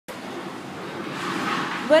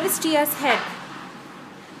Where is Tiya's head?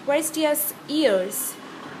 Where is Tiya's ears?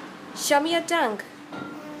 Show me your tongue.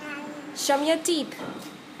 Show me your teeth.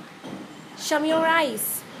 Show me your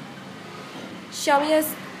eyes. Show me your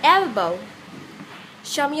elbow.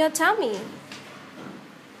 Show me your tummy.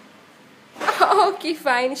 Okay,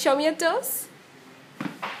 fine. Show me your toes.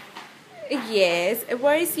 Yes.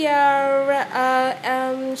 Where is your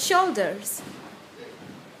shoulders?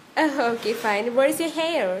 Okay, fine. Where is your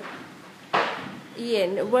hair?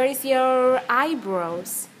 Yeah. Where is your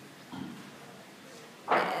eyebrows?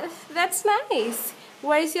 That's nice.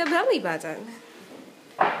 Where is your belly button?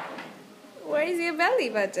 Where is your belly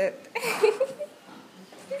button?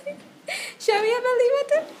 Show me your belly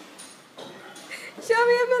button. Show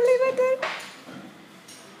me your belly button.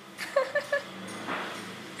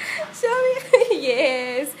 Show me.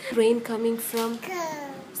 Yes. Rain coming from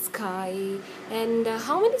sky. And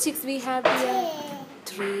how many chicks we have here?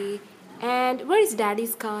 3. And where is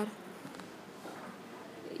Daddy's car?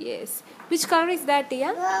 Yes. Which color is that,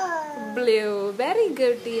 Tiya? Blue. Very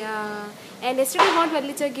good, Tiya. And yesterday what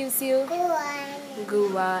Vallicha gives you?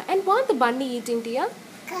 Guava. And what the bunny eating, Tiya?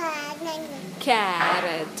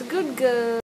 Carrot. Good girl.